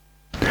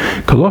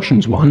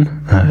Colossians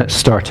 1,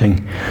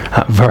 starting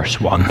at verse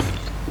 1.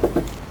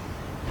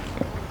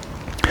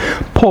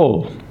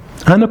 Paul,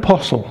 an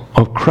apostle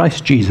of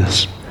Christ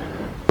Jesus,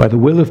 by the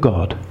will of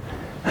God,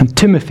 and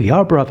Timothy,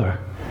 our brother,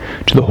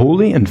 to the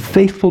holy and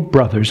faithful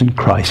brothers in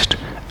Christ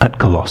at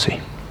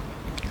Colossae.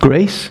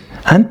 Grace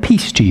and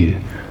peace to you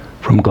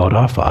from God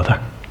our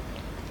Father.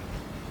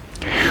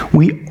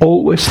 We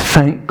always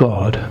thank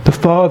God, the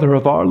Father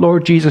of our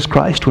Lord Jesus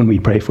Christ, when we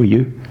pray for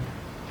you,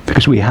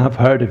 because we have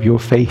heard of your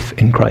faith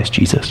in Christ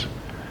Jesus,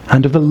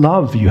 and of the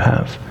love you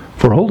have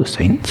for all the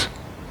saints.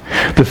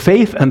 The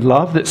faith and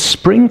love that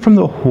spring from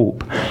the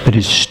hope that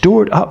is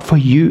stored up for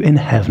you in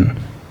heaven,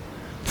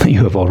 that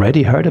you have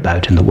already heard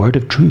about in the word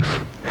of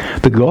truth,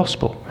 the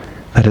gospel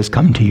that has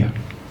come to you.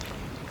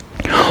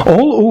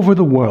 All over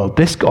the world,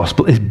 this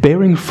gospel is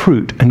bearing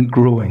fruit and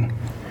growing,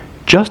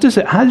 just as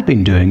it has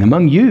been doing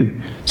among you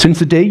since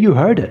the day you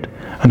heard it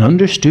and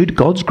understood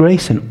God's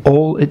grace in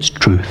all its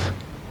truth.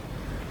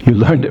 You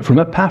learned it from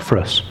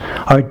Epaphras,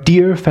 our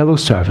dear fellow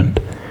servant,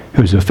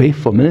 who is a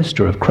faithful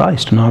minister of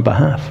Christ on our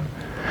behalf,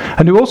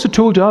 and who also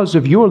told us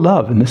of your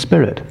love in the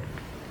Spirit.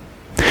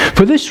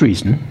 For this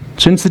reason,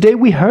 since the day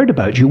we heard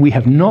about you, we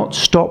have not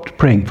stopped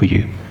praying for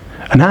you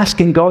and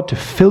asking God to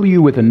fill you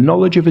with the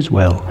knowledge of his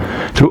will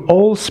through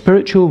all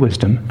spiritual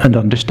wisdom and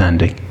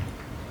understanding.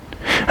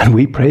 And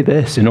we pray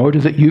this in order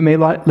that you may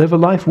live a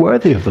life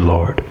worthy of the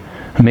Lord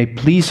and may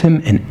please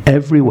him in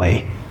every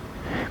way,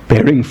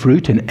 bearing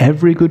fruit in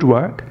every good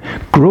work,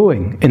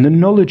 growing in the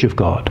knowledge of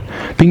God,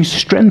 being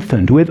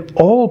strengthened with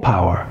all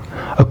power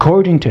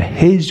according to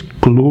his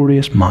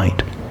glorious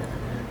might,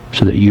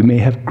 so that you may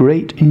have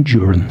great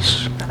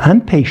endurance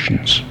and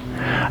patience,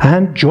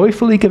 and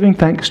joyfully giving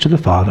thanks to the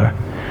Father,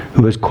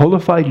 who has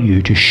qualified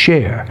you to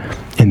share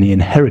in the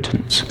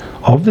inheritance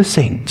of the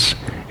saints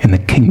in the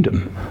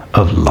kingdom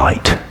of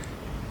light.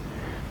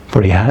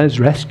 For he has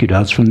rescued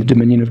us from the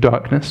dominion of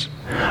darkness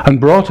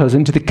and brought us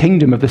into the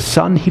kingdom of the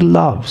Son he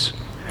loves,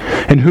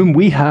 in whom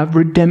we have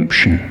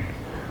redemption,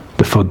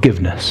 the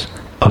forgiveness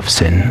of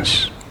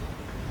sins.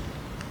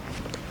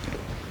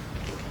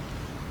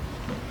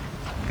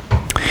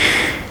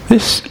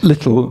 This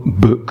little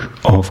book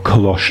of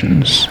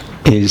Colossians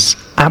is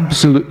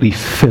absolutely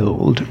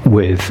filled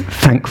with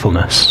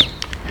thankfulness.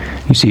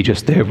 You see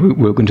just there,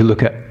 we're going to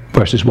look at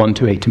verses 1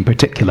 to 8 in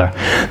particular.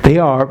 They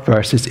are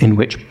verses in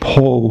which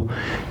Paul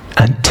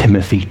and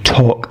Timothy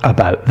talk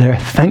about their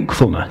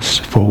thankfulness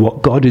for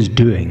what God is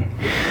doing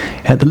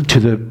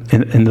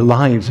in the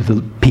lives of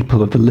the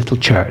people of the little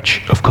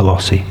church of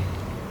Colossae.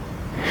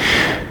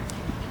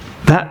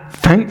 That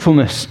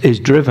thankfulness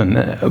is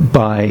driven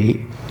by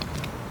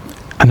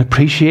an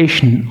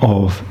appreciation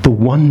of the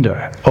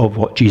wonder of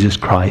what Jesus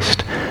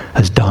Christ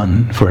has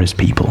done for his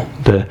people.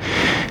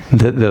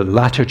 The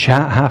latter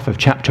half of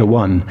chapter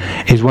 1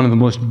 is one of the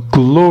most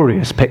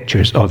glorious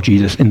pictures of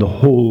Jesus in the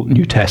whole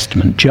New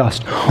Testament,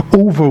 just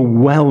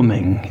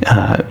overwhelming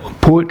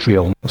poetry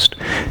almost,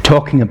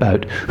 talking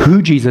about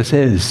who Jesus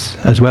is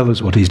as well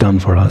as what he's done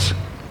for us.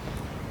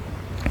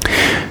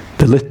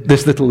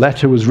 This little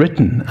letter was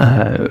written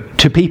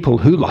to people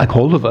who, like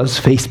all of us,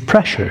 face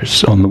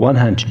pressures. On the one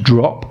hand, to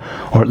drop,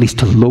 or at least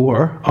to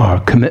lower our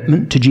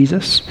commitment to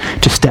Jesus,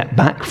 to step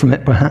back from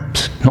it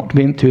perhaps, not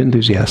being too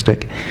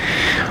enthusiastic.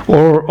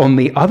 Or on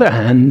the other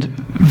hand,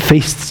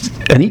 face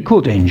an equal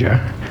danger,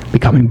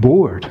 becoming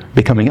bored,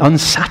 becoming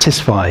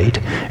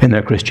unsatisfied in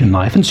their Christian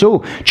life, and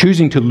so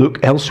choosing to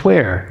look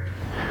elsewhere,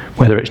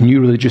 whether it's new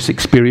religious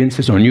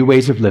experiences or new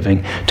ways of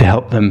living, to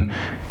help them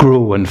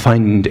grow and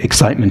find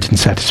excitement and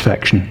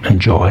satisfaction and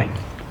joy.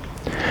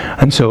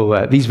 And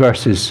so these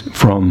verses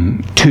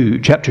from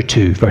chapter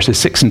 2, verses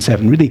 6 and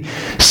 7, really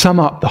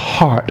sum up the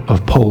heart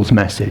of Paul's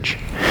message.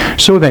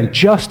 So then,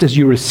 just as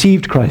you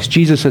received Christ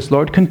Jesus as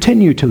Lord,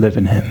 continue to live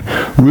in him,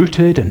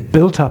 rooted and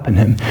built up in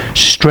him,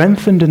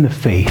 strengthened in the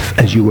faith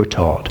as you were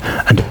taught,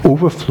 and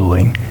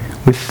overflowing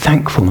with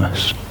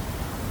thankfulness.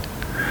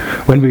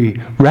 When we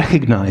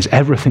recognize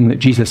everything that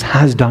Jesus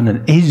has done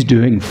and is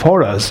doing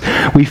for us,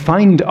 we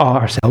find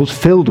ourselves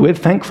filled with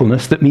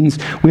thankfulness. That means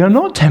we are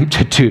not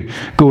tempted to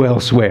go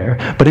elsewhere,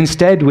 but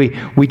instead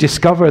we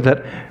discover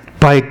that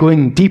by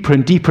going deeper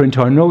and deeper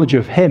into our knowledge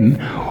of him,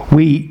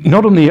 we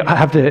not only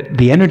have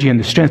the energy and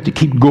the strength to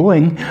keep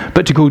going,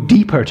 but to go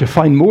deeper, to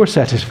find more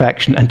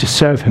satisfaction and to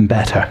serve him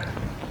better.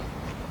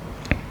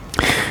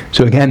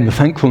 So again, the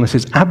thankfulness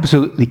is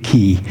absolutely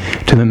key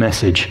to the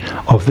message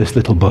of this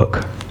little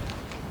book.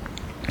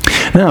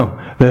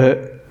 Now,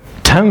 the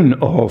town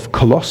of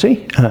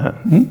Colossae,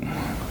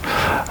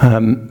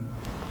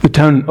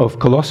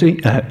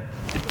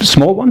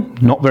 small one,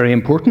 not very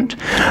important.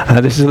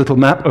 This is a little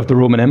map of the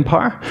Roman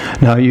Empire.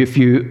 Now, if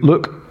you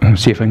look,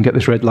 let's see if I can get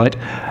this red light.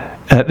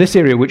 This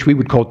area, which we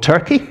would call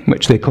Turkey,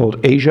 which they called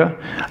Asia,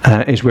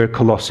 is where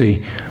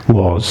Colossae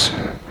was.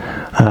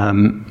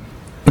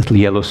 Little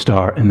yellow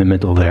star in the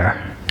middle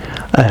there.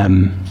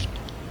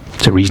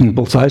 It's a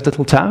reasonable sized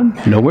little town,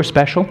 nowhere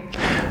special,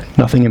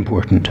 nothing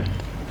important.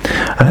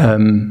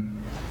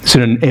 It's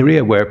in an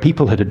area where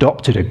people had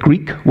adopted a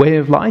Greek way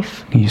of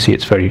life. You see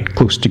it's very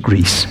close to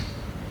Greece.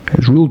 It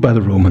was ruled by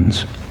the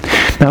Romans.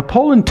 Now,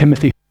 Paul and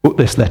Timothy, who wrote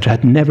this letter,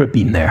 had never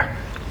been there.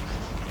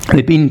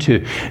 They'd been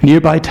to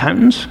nearby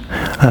towns,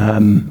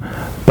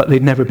 but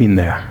they'd never been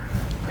there.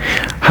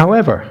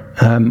 However,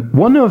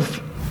 one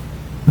of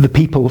the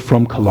people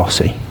from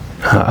Colossae,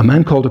 a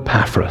man called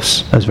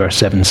Epaphras, as verse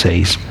 7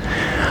 says,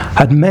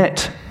 had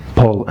met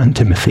Paul and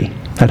Timothy,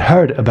 had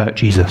heard about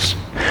Jesus.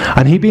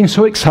 And he'd been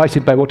so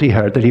excited by what he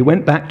heard that he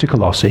went back to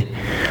Colossae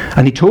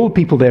and he told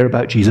people there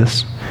about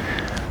Jesus.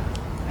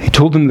 He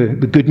told them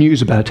the good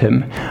news about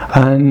him,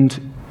 and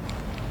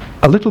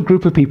a little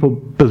group of people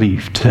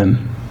believed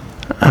him,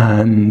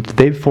 and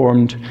they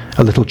formed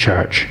a little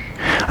church.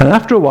 And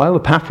after a while,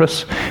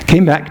 Epaphras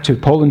came back to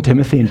Paul and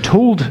Timothy and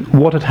told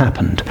what had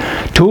happened,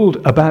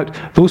 told about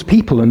those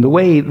people and the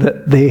way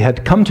that they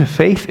had come to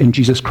faith in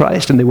Jesus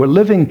Christ, and they were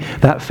living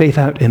that faith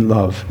out in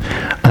love.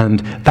 And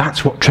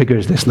that's what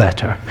triggers this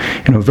letter.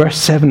 Verse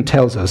 7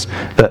 tells us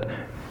that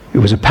it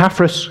was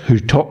Epaphras who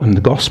taught them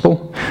the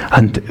gospel,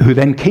 and who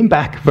then came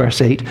back,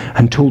 verse 8,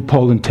 and told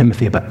Paul and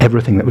Timothy about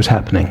everything that was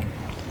happening.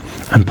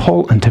 And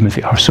Paul and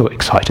Timothy are so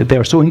excited. They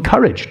are so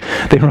encouraged.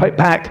 They write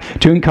back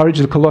to encourage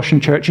the Colossian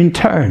church in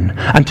turn,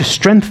 and to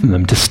strengthen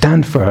them, to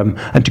stand firm,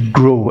 and to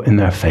grow in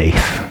their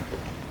faith.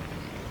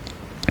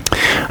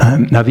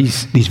 Now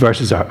these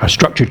verses are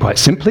structured quite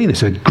simply.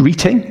 There's a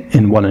greeting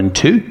in 1 and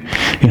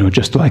 2.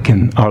 Just like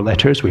in our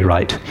letters, we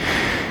write,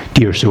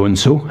 "Dear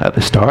so-and-so" at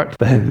the start.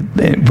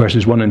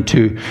 Verses 1 and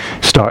 2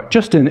 start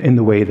just in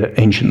the way that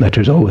ancient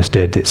letters always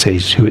did. It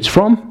says who it's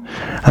from,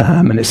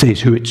 and it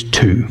says who it's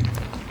to.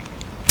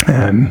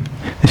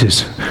 This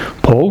is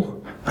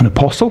Paul, an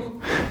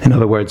apostle. In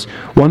other words,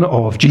 one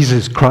of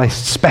Jesus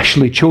Christ's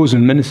specially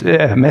chosen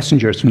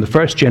messengers from the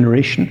first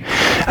generation,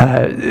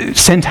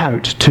 sent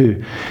out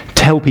to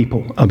tell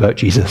people about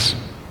Jesus.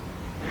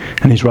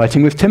 And he's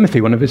writing with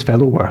Timothy, one of his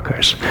fellow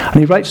workers. And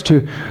he writes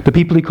to the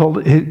people he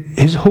called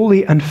his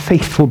holy and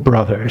faithful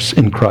brothers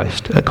in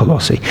Christ at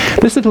Colossae.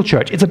 This little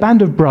church, it's a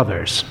band of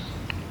brothers.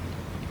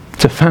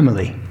 It's a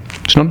family.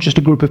 It's not just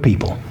a group of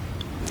people.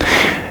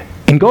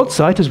 In God's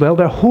sight as well,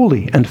 they're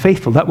holy and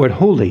faithful. That word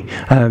holy,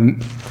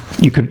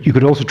 you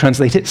could also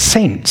translate it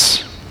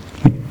saints.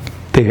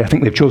 I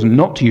think they've chosen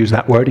not to use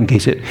that word in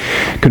case it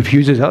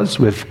confuses us.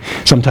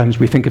 Sometimes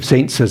we think of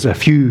saints as a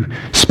few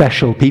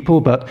special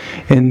people, but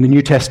in the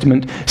New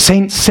Testament,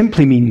 saints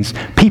simply means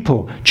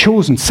people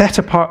chosen, set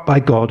apart by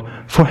God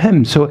for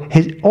him. So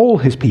all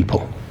his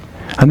people.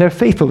 And they're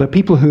faithful. They're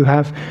people who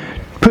have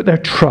put their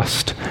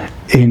trust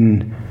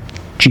in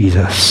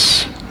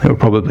Jesus. They were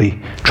probably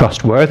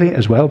trustworthy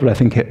as well, but I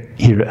think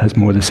here it has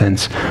more the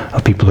sense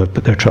of people who have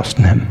put their trust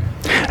in him.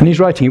 And he's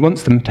writing, he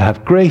wants them to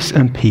have grace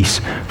and peace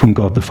from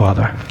God the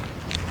Father.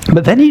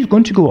 But then he's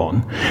going to go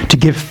on to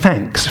give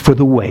thanks for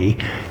the way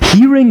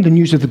hearing the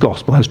news of the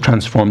gospel has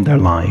transformed their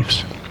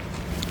lives.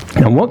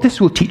 Now what this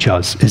will teach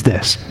us is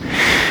this.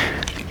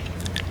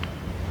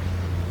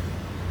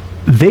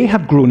 They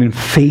have grown in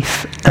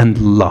faith and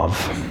love.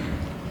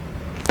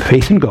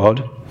 Faith in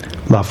God,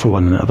 love for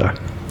one another.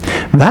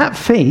 That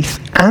faith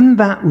and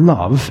that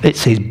love, it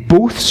says,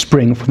 both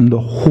spring from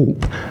the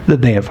hope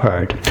that they have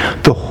heard.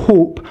 The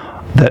hope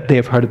that they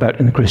have heard about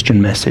in the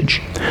Christian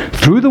message.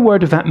 Through the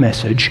word of that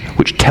message,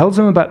 which tells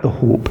them about the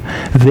hope,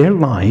 their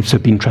lives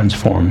have been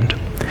transformed.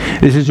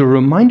 This is a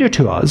reminder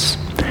to us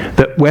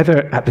that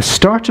whether at the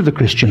start of the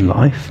Christian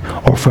life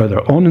or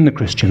further on in the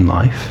Christian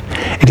life,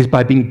 it is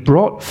by being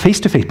brought face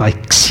to face, by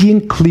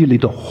seeing clearly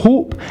the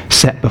hope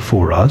set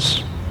before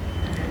us,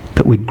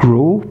 that we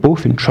grow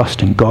both in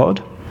trust in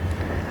God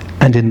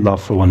and in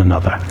love for one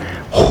another.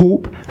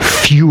 Hope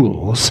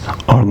fuels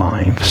our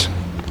lives.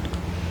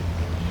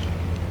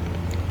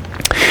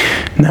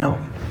 Now,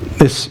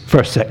 this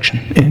first section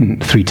in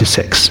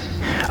 3-6.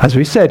 As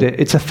we said,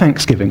 it's a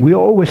thanksgiving. We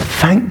always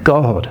thank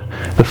God,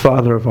 the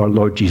Father of our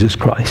Lord Jesus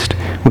Christ,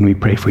 when we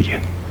pray for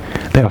you.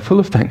 They are full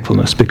of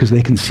thankfulness because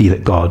they can see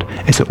that God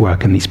is at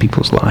work in these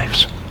people's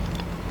lives.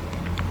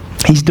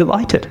 He's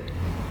delighted.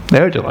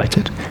 They're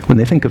delighted when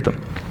they think of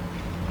them.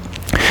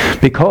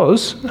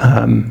 Because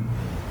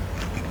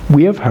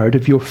we have heard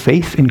of your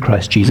faith in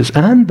Christ Jesus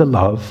and the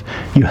love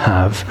you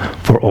have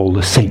for all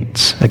the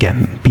saints.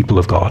 Again, people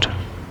of God.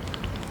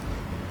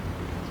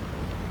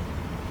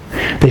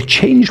 They've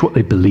changed what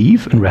they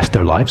believe and rest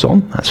their lives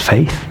on. That's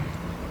faith.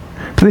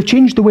 But they've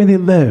changed the way they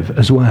live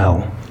as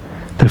well.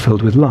 They're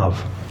filled with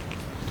love.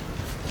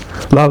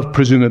 Love,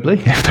 presumably,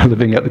 if they're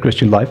living out the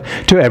Christian life,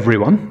 to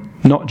everyone,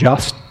 not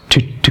just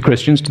to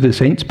Christians, to the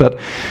saints, but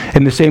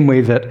in the same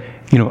way that,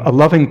 a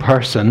loving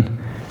person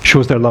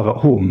shows their love at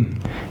home.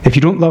 If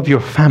you don't love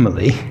your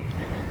family,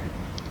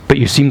 but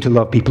you seem to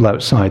love people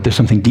outside, there's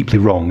something deeply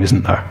wrong,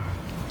 isn't there?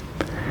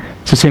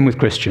 It's the same with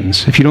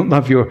Christians. If you don't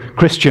love your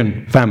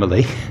Christian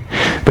family,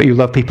 but you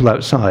love people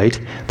outside,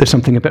 there's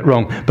something a bit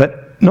wrong.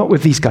 But not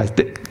with these guys.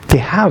 They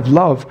have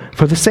love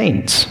for the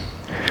saints.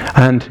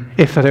 And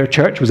if their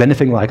church was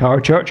anything like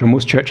our church, or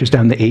most churches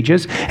down the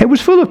ages, it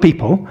was full of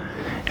people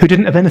who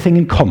didn't have anything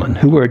in common,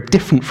 who were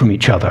different from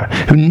each other,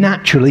 who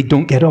naturally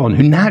don't get on,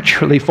 who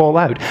naturally fall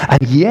out.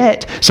 And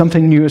yet,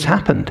 something new has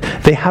happened.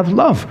 They have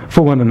love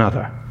for one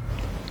another.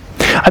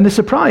 And the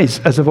surprise,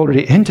 as I've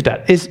already hinted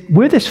at, is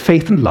where this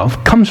faith and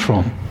love comes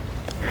from.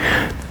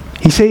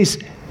 He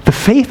says, the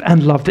faith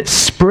and love that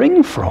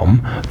spring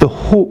from the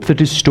hope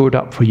that is stored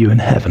up for you in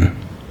heaven,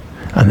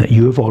 and that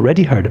you have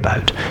already heard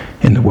about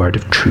in the word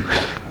of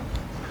truth.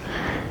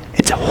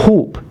 It's a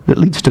hope that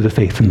leads to the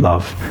faith and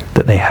love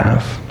that they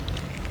have.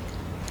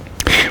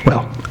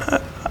 Well,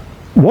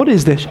 what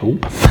is this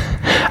hope,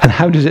 and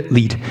how does it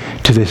lead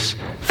to this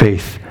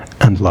faith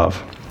and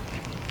love?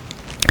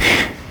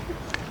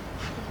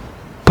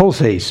 Paul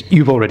says,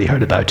 you've already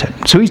heard about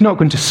it. So he's not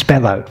going to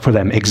spell out for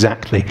them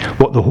exactly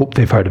what the hope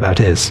they've heard about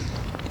is.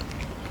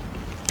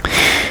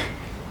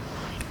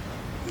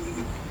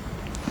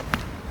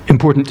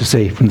 Important to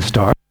say from the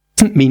start,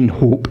 it doesn't mean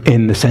hope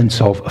in the sense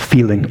of a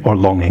feeling or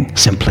longing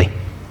simply.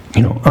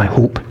 I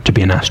hope to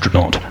be an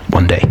astronaut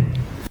one day.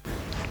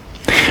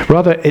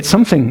 Rather, it's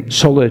something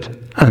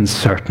solid and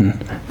certain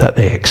that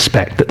they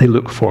expect, that they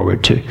look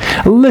forward to.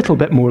 A little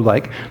bit more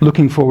like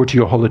looking forward to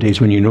your holidays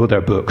when you know they're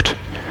booked.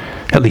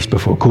 At least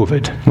before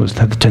COVID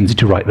had the tendency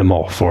to write them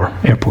off or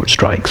airport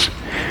strikes.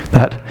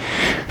 That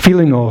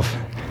feeling of,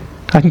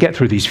 I can get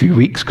through these few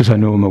weeks because I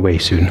know I'm away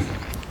soon.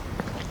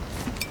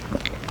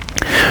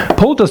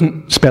 Paul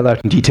doesn't spell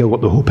out in detail what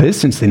the hope is,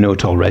 since they know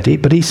it already,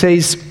 but he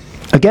says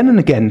again and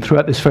again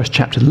throughout this first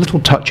chapter, little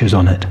touches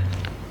on it.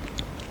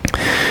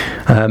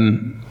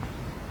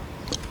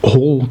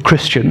 All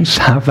Christians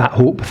have that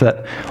hope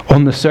that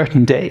on the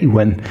certain day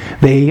when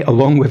they,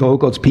 along with all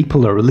God's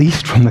people, are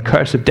released from the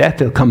curse of death,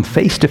 they'll come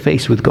face to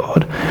face with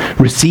God,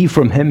 receive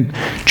from Him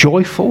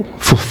joyful,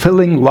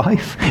 fulfilling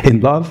life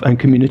in love and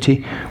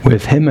community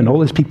with Him and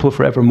all His people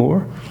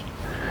forevermore.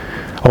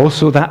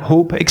 Also, that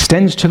hope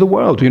extends to the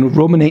world.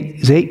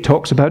 Romans 8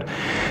 talks about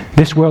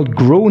this world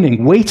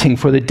groaning, waiting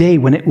for the day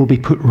when it will be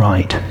put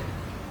right.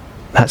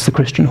 That's the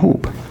Christian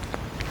hope.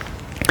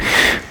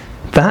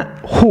 That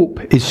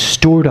hope is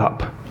stored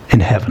up in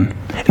heaven.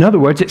 In other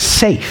words, it's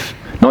safe.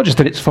 Not just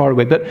that it's far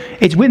away, but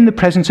it's within the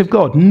presence of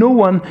God. No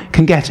one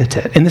can get at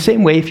it. In the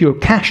same way, if your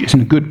cash is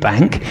in a good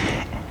bank,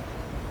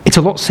 it's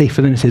a lot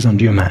safer than it is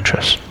under your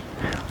mattress.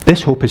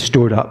 This hope is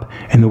stored up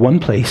in the one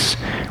place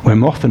where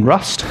moth and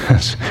rust,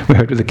 as we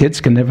heard with the kids,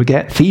 can never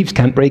get. Thieves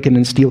can't break in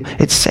and steal.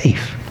 It's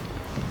safe.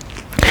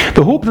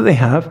 The hope that they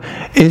have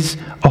is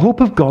a hope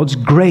of God's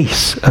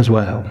grace as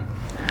well.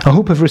 A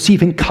hope of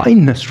receiving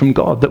kindness from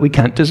God that we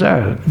don't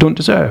deserve,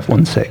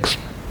 1:6.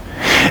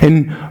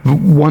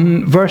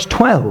 In verse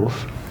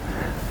 12,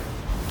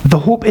 the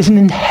hope is an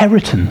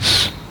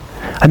inheritance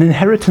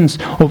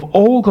of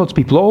all God's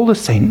people, all the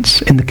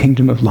saints in the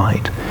kingdom of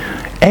light.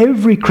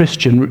 Every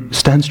Christian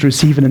stands to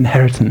receive an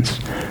inheritance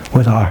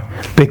with our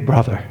big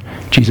brother,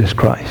 Jesus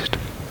Christ.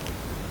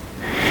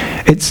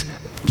 It's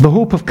the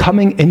hope of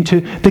coming into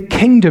the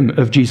kingdom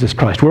of Jesus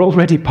Christ. We're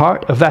already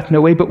part of that in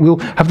a way, but we'll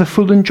have the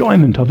full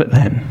enjoyment of it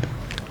then.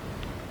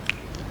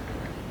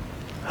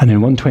 And in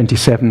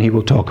 127 he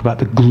will talk about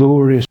the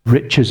glorious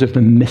riches of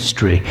the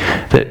mystery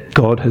that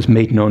God has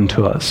made known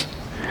to us,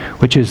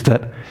 which is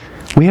that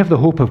we have the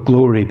hope of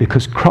glory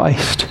because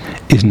Christ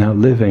is now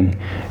living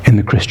in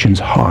the Christian's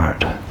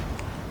heart.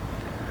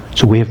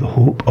 So we have the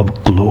hope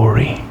of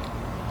glory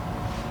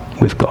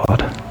with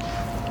God.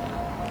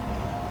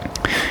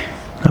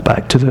 Now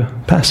back to the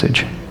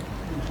passage.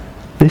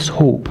 This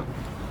hope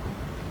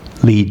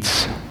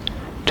leads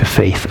to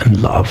faith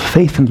and love.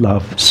 Faith and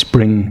love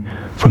spring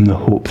from the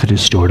hope that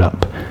is stored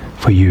up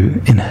for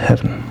you in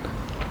heaven.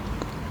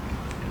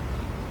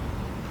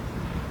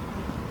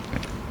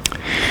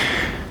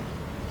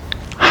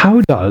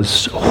 How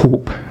does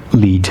hope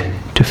lead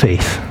to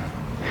faith?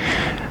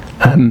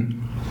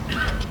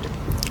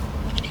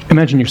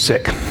 Imagine you're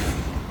sick.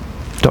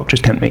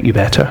 Doctors can't make you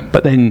better,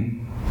 but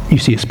then you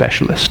see a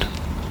specialist,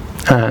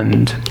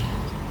 and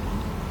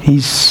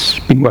he's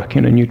been working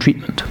on a new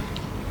treatment.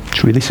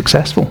 It's really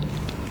successful.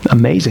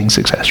 Amazing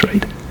success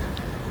rate.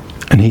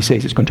 And he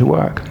says it's going to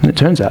work. And it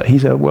turns out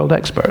he's a world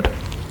expert.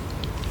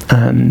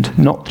 And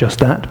not just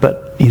that,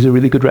 but he's a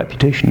really good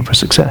reputation for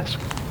success.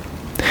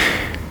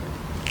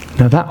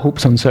 Now that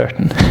hope's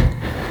uncertain.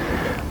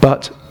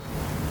 But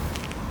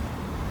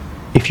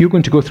if you're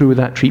going to go through with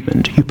that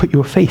treatment, you put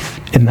your faith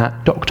in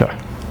that doctor.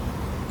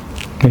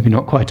 Maybe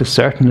not quite as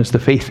certain as the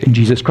faith in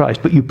Jesus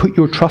Christ, but you put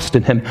your trust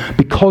in him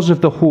because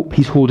of the hope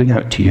he's holding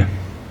out to you.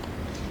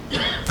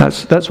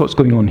 That's what's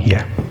going on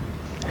here.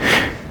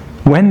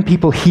 When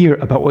people hear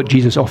about what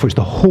Jesus offers,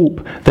 the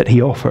hope that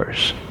he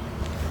offers,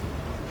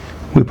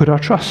 we put our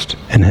trust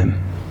in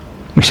him.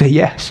 We say,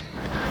 yes,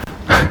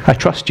 I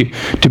trust you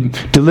to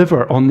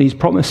deliver on these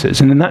promises.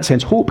 And in that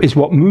sense, hope is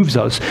what moves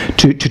us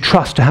to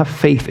trust, to have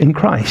faith in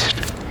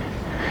Christ.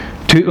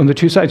 On the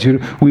two sides,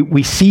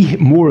 we see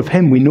more of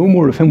him, we know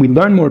more of him, we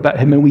learn more about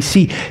him, and we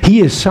see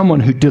he is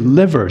someone who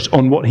delivers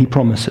on what he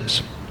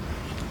promises.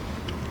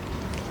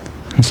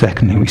 And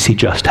secondly, we see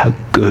just how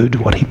good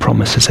what he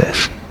promises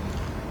is.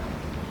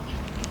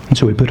 And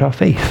so we put our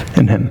faith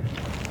in him.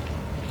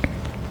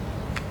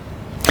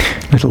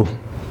 Little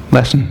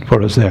lesson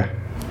for us there.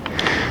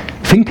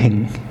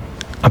 Thinking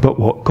about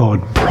what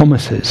God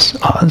promises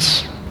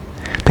us,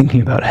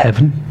 thinking about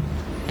heaven,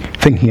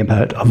 thinking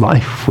about a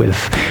life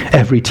with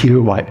every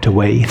tear wiped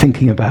away,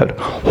 thinking about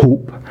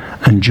hope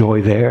and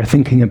joy there,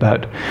 thinking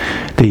about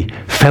the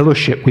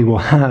fellowship we will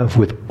have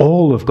with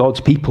all of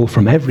God's people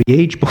from every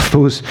age, both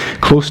those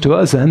close to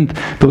us and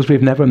those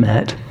we've never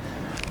met.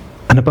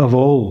 And above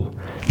all,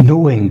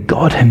 knowing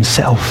God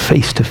himself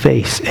face to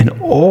face in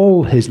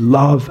all his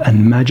love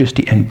and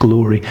majesty and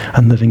glory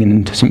and living in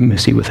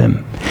intimacy with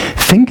him.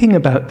 Thinking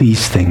about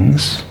these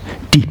things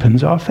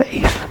deepens our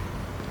faith.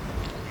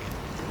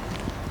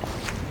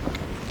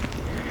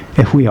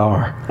 If we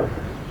are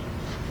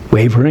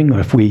wavering, or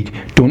if we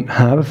don't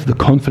have the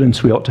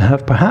confidence we ought to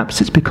have,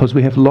 perhaps it's because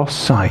we have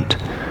lost sight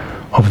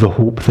of the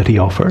hope that he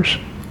offers.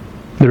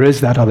 There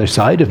is that other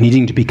side of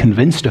needing to be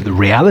convinced of the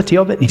reality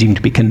of it, needing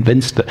to be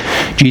convinced that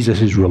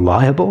Jesus is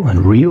reliable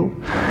and real.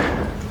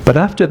 But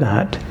after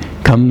that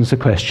comes a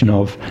question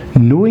of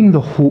knowing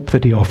the hope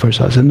that he offers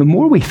us. And the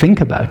more we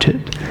think about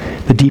it,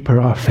 the deeper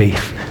our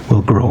faith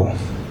will grow.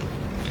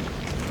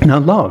 Now,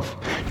 love,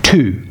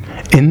 too,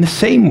 in the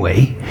same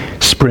way,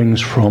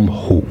 springs from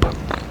hope.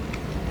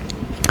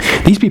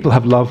 These people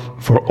have love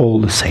for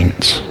all the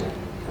saints.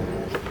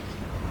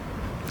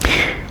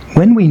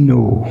 When we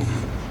know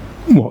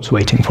what's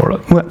waiting for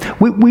us, well,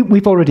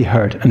 we've already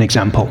heard an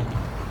example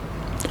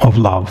of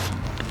love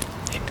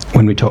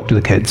when we talk to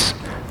the kids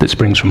that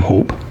springs from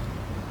hope.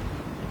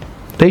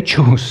 They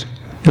chose,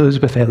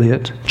 Elizabeth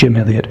Elliot, Jim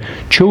Elliot,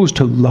 chose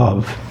to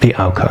love the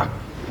Auca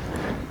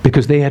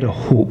because they had a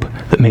hope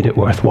that made it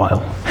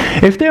worthwhile.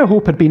 If their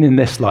hope had been in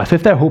this life,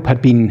 if their hope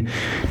had been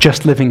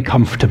just living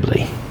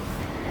comfortably,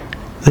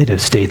 they'd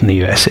have stayed in the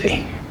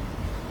USA.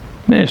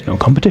 There's no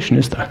competition,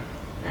 is there?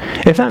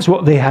 If that's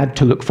what they had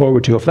to look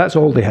forward to, if that's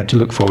all they had to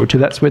look forward to,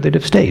 that's where they'd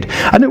have stayed.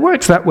 And it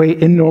works that way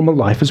in normal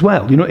life as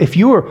well. You know, if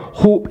your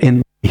hope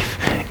in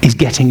life is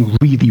getting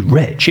really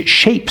rich, it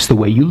shapes the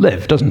way you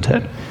live, doesn't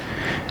it?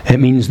 It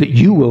means that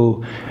you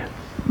will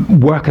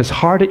work as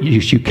hard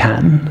as you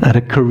can at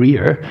a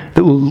career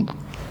that will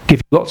give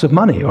you lots of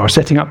money, or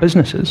setting up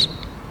businesses.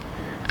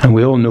 And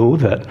we all know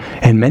that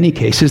in many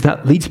cases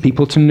that leads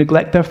people to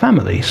neglect their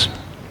families,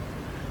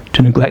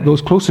 to neglect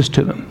those closest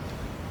to them,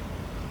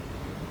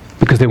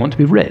 because they want to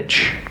be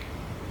rich.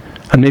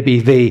 And maybe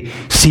they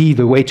see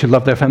the way to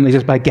love their families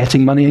is by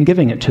getting money and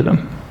giving it to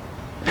them.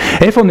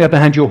 If, on the other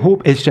hand, your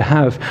hope is to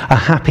have a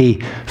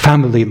happy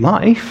family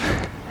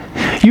life,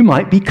 you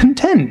might be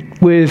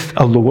content with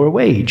a lower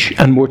wage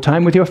and more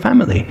time with your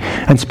family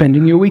and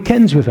spending your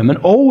weekends with them and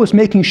always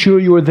making sure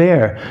you're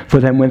there for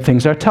them when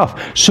things are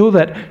tough, so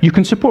that you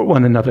can support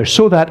one another,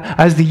 so that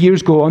as the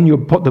years go on,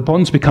 the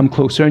bonds become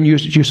closer and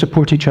you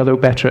support each other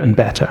better and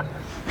better.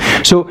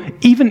 So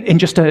even in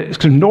just a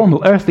sort of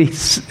normal earthly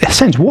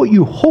sense, what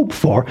you hope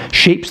for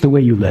shapes the way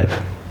you live.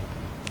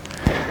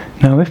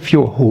 Now, if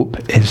your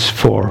hope is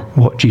for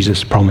what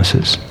Jesus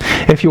promises,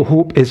 if your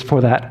hope is for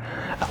that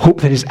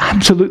hope that is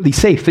absolutely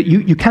safe, that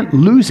you can't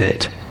lose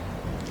it,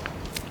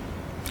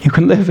 you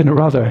can live in a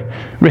rather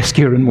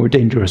riskier and more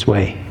dangerous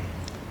way.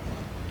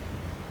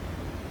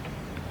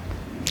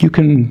 You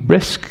can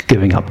risk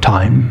giving up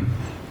time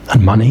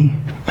and money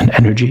and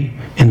energy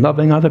in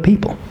loving other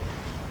people,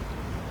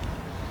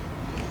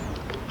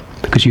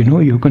 because you know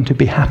you're going to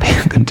be happy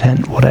and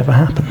content whatever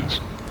happens.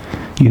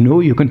 You know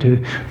you're going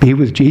to be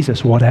with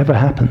Jesus whatever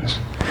happens.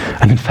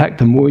 And in fact,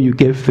 the more you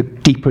give, the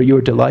deeper your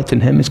delight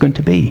in him is going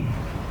to be.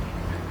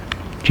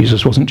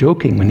 Jesus wasn't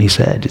joking when he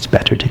said it's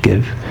better to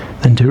give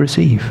than to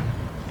receive.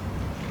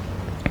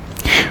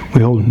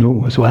 We all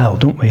know as well,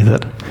 don't we,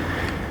 that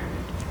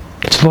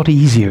it's a lot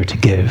easier to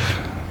give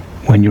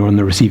when you're on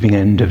the receiving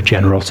end of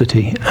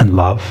generosity and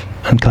love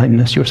and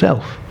kindness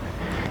yourself.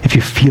 If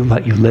you feel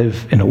like you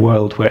live in a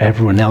world where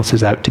everyone else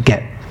is out to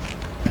get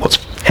what's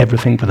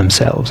everything for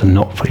themselves and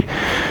not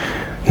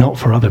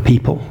for other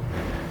people,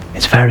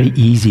 it's very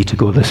easy to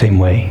go the same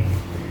way.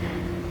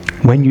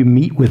 When you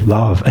meet with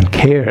love and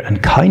care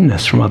and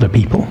kindness from other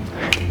people,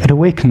 it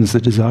awakens the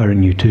desire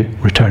in you to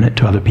return it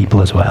to other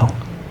people as well.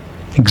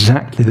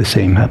 Exactly the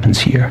same happens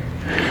here.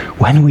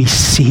 When we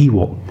see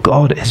what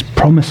God is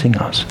promising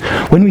us,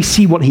 when we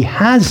see what he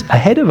has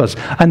ahead of us,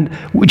 and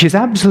which is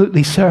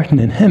absolutely certain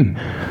in him,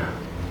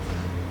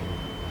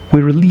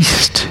 we're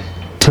released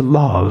to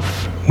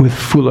love with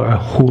fuller,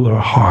 wholer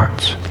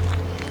hearts.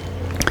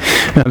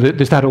 Now,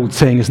 there's that old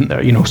saying, isn't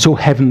there? You know, so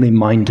heavenly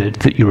minded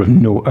that you're of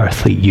no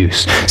earthly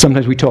use.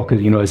 Sometimes we talk,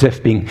 as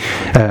if being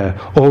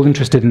all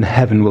interested in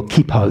heaven will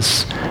keep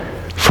us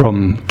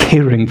from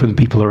caring for the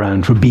people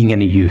around, for being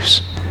any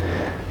use.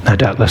 Now,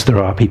 doubtless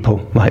there are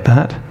people like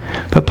that,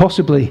 but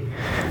possibly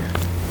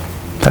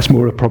that's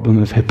more a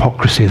problem of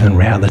hypocrisy than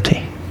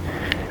reality.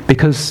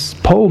 Because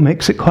Paul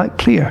makes it quite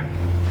clear.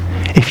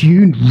 If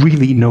you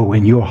really know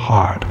in your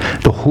heart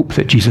the hope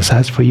that Jesus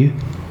has for you,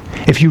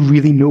 if you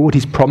really know what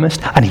he's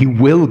promised, and he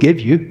will give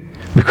you,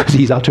 because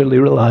he's utterly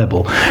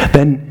reliable,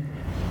 then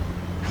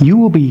you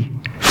will be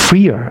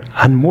freer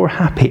and more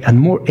happy and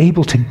more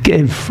able to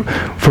give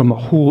from a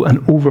whole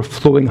and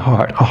overflowing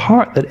heart, a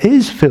heart that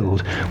is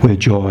filled with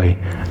joy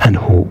and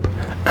hope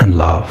and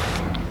love.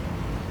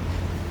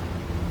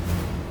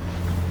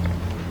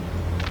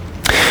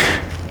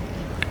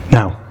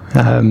 Now,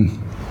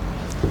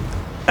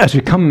 as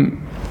we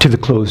come to the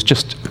close,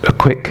 just a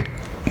quick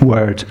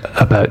word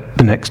about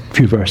the next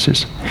few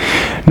verses.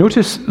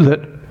 Notice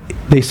that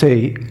they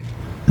say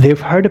they've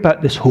heard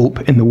about this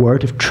hope in the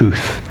word of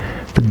truth,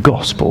 the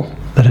gospel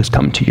that has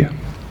come to you.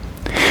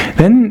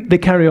 Then they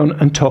carry on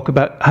and talk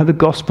about how the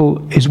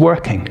gospel is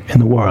working in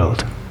the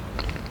world.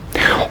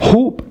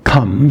 Hope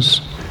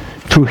comes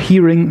through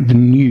hearing the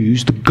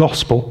news, the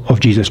gospel of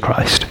Jesus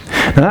Christ.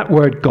 Now that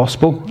word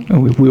gospel,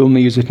 we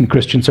only use it in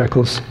Christian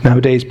circles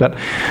nowadays, but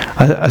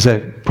as I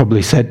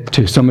probably said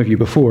to some of you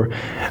before,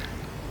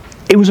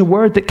 it was a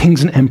word that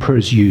kings and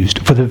emperors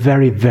used for the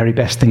very, very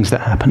best things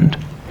that happened.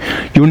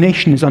 Your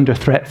nation is under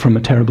threat from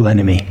a terrible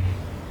enemy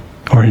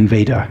or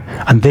invader,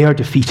 and they are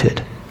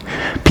defeated.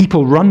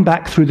 People run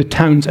back through the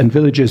towns and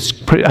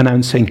villages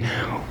announcing,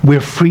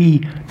 we're free,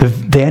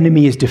 the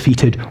enemy is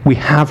defeated, we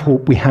have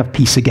hope, we have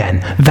peace again.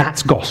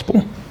 That's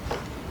gospel.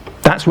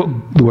 That's what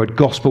the word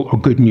gospel or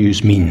good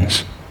news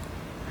means.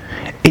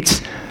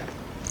 It's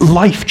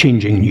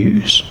life-changing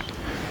news.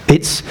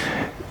 It's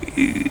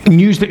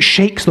news that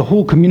shakes the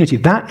whole community.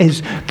 That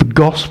is the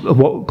gospel,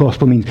 what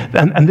gospel means.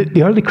 And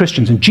the early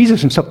Christians and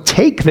Jesus himself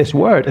take this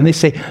word and they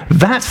say,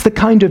 that's the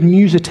kind of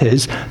news it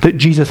is that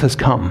Jesus has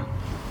come.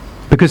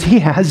 Because he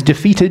has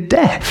defeated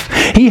death.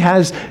 He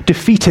has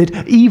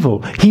defeated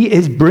evil. He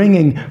is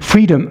bringing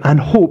freedom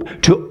and hope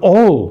to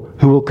all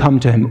who will come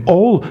to him,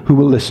 all who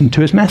will listen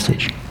to his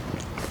message.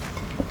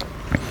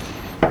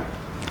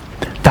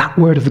 That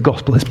word of the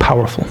gospel is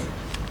powerful.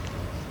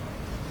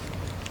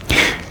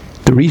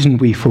 The reason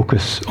we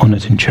focus on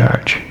it in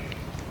church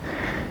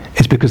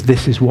is because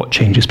this is what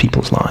changes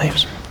people's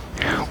lives.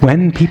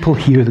 When people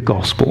hear the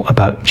gospel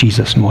about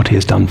Jesus and what he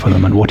has done for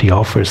them and what he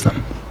offers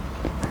them,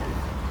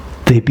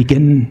 they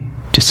begin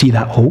to see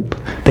that hope.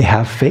 They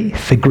have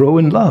faith. They grow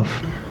in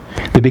love.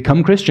 They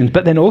become Christians,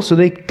 but then also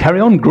they carry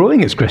on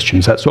growing as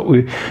Christians. That's what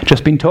we've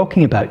just been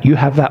talking about. You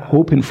have that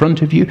hope in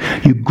front of you.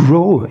 You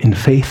grow in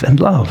faith and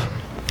love.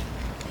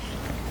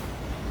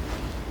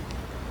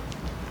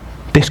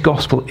 This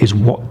gospel is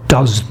what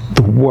does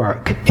the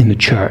work in the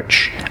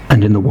church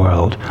and in the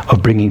world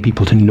of bringing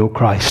people to know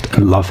Christ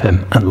and love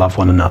him and love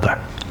one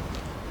another.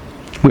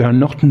 We are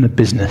not in the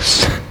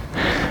business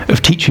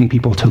of teaching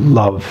people to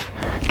love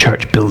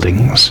church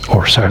buildings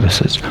or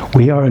services.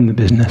 We are in the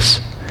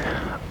business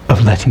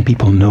of letting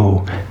people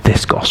know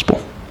this gospel.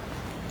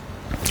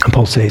 And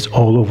Paul says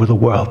all over the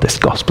world this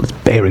gospel is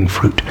bearing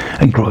fruit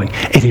and growing.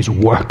 It is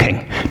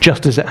working,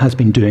 just as it has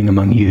been doing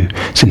among you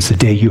since the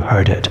day you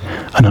heard it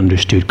and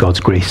understood God's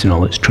grace in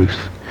all its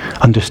truth.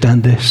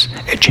 Understand this,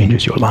 it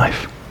changes your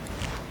life.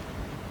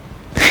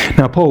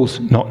 Now Paul's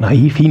not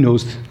naive. He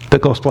knows the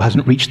gospel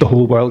hasn't reached the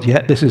whole world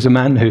yet. This is a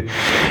man who,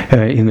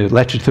 in the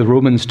letter to the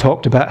Romans,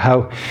 talked about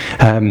how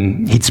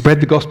he'd spread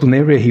the gospel in the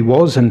area he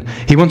was, and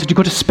he wanted to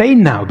go to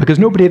Spain now because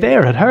nobody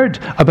there had heard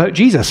about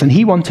Jesus, and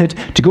he wanted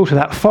to go to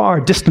that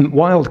far, distant,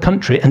 wild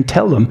country and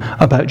tell them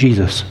about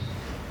Jesus.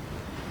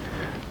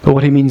 But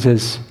what he means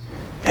is,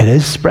 it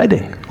is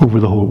spreading over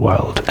the whole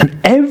world, and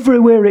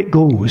everywhere it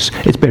goes,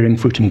 it's bearing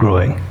fruit and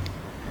growing.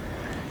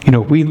 You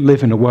know, we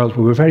live in a world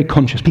where we're very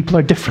conscious. People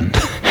are different.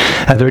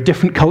 There are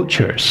different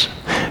cultures,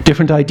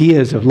 different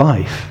ideas of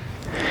life.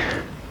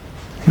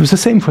 It was the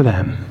same for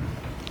them.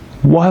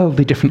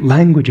 Wildly different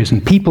languages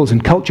and peoples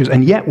and cultures,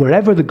 and yet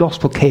wherever the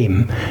gospel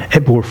came,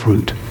 it bore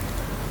fruit.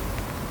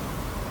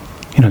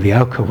 You know, the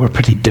Alco were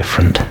pretty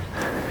different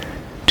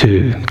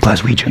to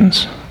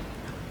Glaswegians.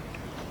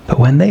 But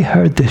when they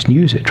heard this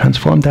news, it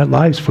transformed their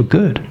lives for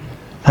good,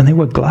 and they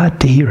were glad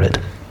to hear it.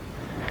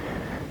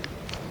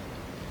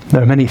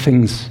 There are many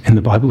things in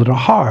the Bible that are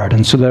hard,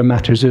 and so there are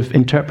matters of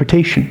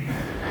interpretation.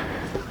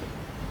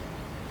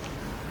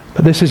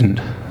 But this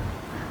isn't.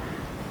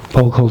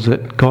 Paul calls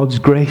it God's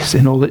grace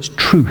in all its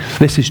truth.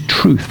 This is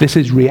truth. This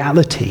is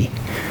reality.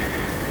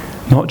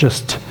 Not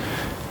just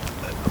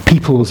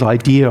people's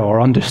idea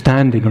or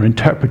understanding or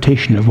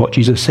interpretation of what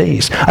Jesus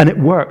says. And it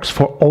works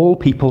for all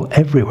people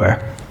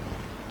everywhere.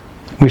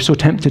 We're so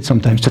tempted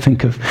sometimes to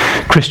think of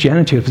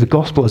Christianity, of the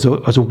gospel,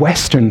 as a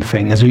Western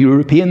thing, as a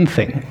European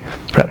thing,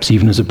 perhaps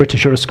even as a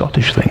British or a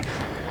Scottish thing.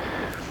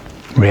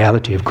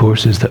 Reality, of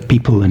course, is that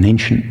people in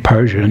ancient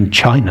Persia and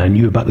China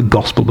knew about the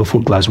gospel before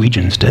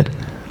Glaswegians did.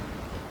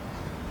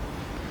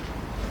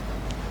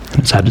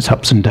 It's had its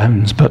ups and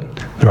downs, but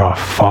there are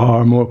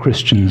far more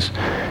Christians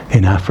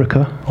in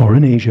Africa or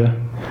in Asia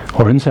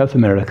or in South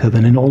America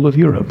than in all of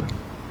Europe.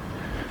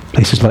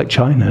 Places like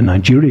China,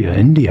 Nigeria,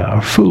 India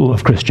are full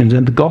of Christians,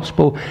 and the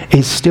gospel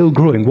is still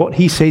growing. What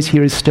he says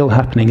here is still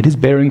happening. It is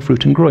bearing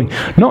fruit and growing.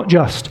 Not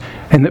just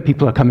in that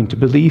people are coming to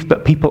believe,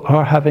 but people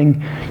are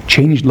having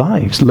changed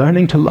lives,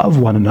 learning to love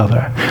one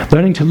another,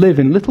 learning to live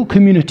in little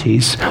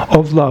communities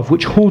of love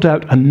which hold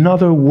out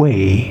another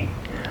way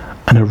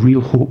and a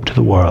real hope to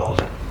the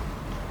world.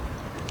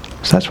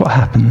 So that's what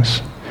happens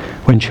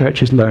when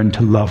churches learn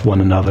to love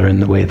one another in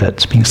the way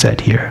that's being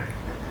said here.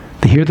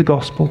 They hear the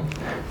gospel,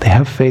 they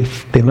have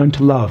faith, they learn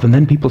to love, and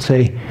then people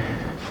say,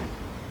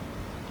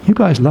 you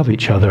guys love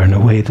each other in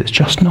a way that's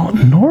just not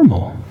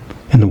normal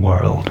in the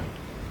world.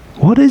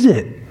 What is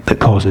it that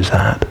causes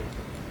that?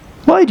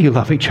 Why do you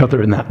love each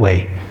other in that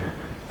way?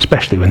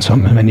 Especially when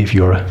many of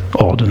you are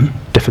odd and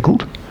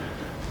difficult.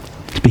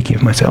 Speaking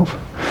of myself.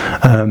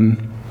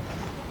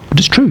 But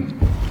it's true.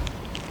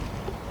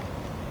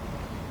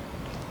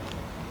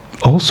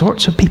 All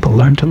sorts of people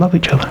learn to love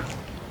each other.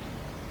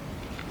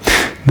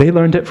 They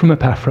learned it from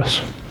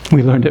Epaphras.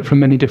 We learned it from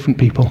many different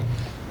people.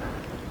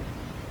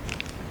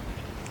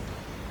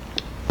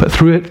 But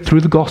through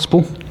the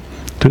gospel,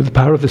 through the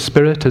power of the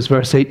Spirit, as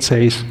verse 8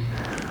 says,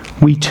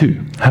 we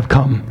too have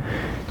come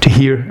to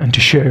hear and to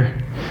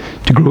share,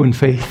 to grow in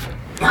faith,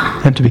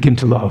 and to begin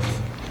to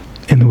love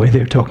in the way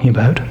they're talking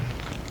about.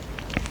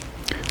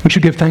 We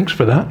should give thanks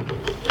for that.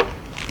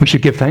 We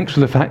should give thanks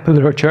for the fact that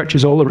there are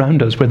churches all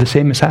around us where the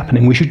same is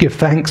happening. We should give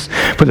thanks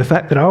for the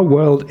fact that our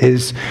world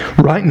is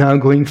right now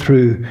going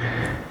through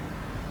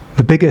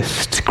the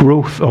biggest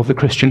growth of the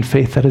Christian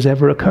faith that has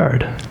ever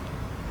occurred.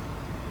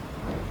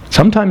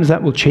 Sometimes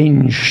that will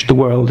change the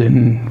world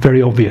in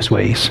very obvious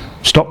ways.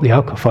 Stop the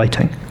alcohol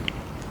fighting.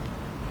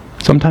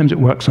 Sometimes it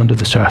works under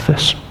the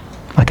surface,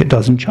 like it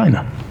does in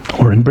China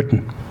or in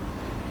Britain.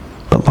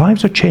 But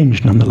lives are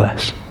changed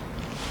nonetheless.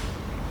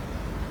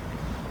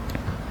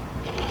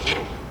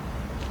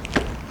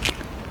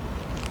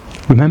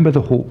 Remember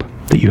the hope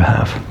that you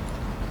have.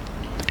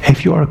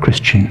 If you are a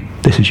Christian,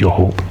 this is your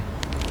hope.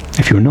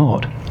 If you're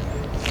not,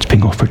 it's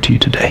being offered to you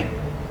today.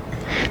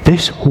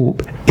 This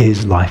hope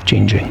is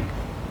life-changing.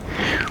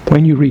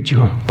 When you read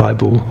your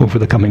Bible over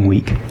the coming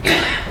week,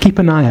 keep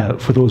an eye out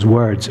for those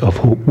words of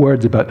hope,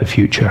 words about the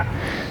future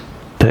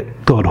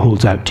that God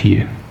holds out to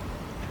you.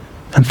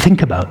 And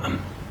think about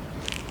them.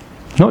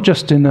 Not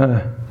just in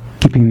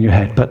keeping in your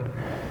head, but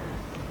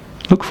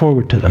look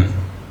forward to them.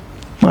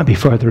 Might be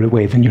further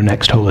away than your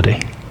next holiday,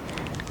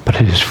 but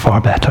it is far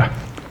better.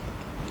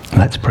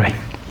 Let's pray.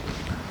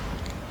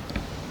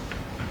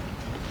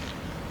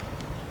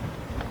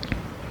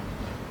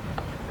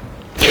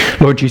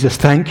 Lord Jesus,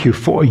 thank you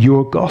for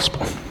your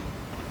gospel,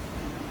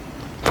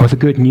 for the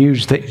good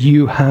news that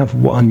you have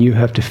won, you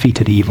have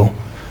defeated evil.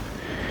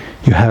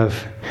 You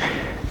have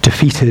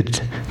defeated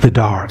the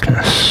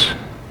darkness.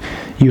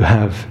 You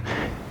have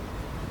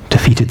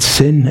defeated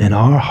sin in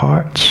our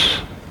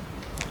hearts.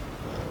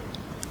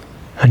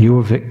 And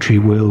your victory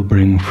will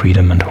bring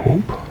freedom and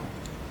hope.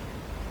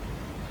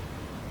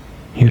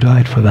 You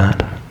died for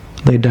that,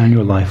 laid down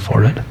your life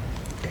for it.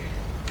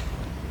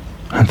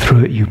 And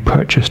through it you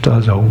purchased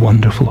us a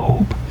wonderful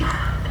hope.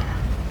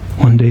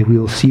 One day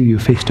we'll see you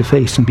face to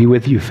face and be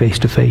with you face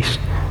to face.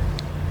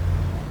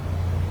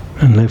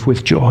 And live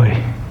with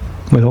joy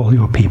with all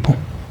your people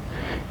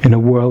in a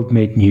world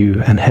made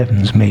new and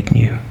heavens made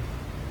new.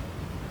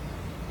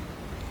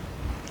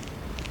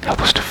 Help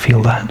us to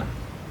feel that.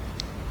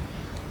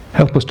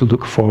 Help us to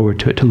look forward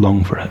to it, to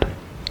long for it.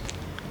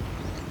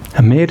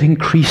 And may it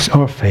increase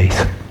our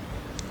faith.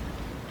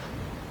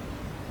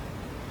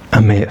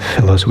 And may it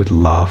fill us with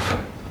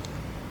love.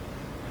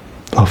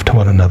 Love to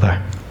one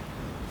another.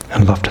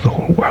 And love to the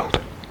whole world.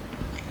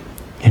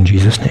 In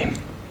Jesus' name.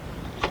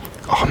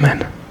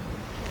 Amen.